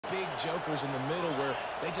big jokers in the middle where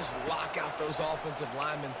they just lock out those offensive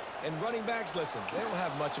linemen. And running backs, listen, they don't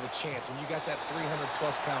have much of a chance. When you got that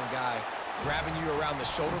 300-plus pound guy grabbing you around the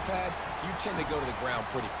shoulder pad, you tend to go to the ground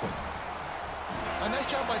pretty quickly. A nice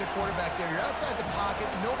job by the quarterback there. You're outside the pocket,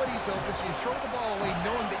 nobody's open, so you throw the ball away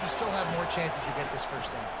knowing that you still have more chances to get this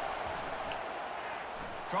first down.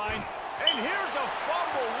 Trying, and here's a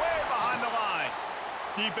fumble way behind the line.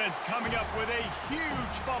 Defense coming up with a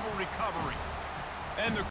huge fumble recovery. And the